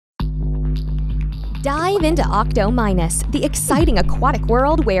Dive into OctoMinus, the exciting aquatic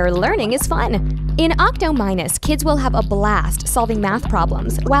world where learning is fun. In OctoMinus, kids will have a blast solving math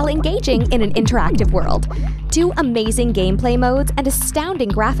problems while engaging in an interactive world. 2 amazing gameplay modes and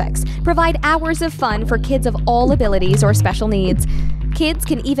astounding graphics provide hours of fun for kids of all abilities or special needs. Kids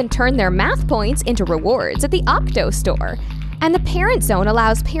can even turn their math points into rewards at the Octo store. And the Parent Zone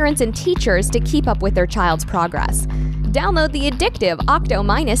allows parents and teachers to keep up with their child's progress. Download the addictive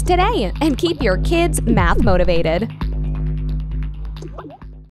OctoMinus today and keep your kids math motivated.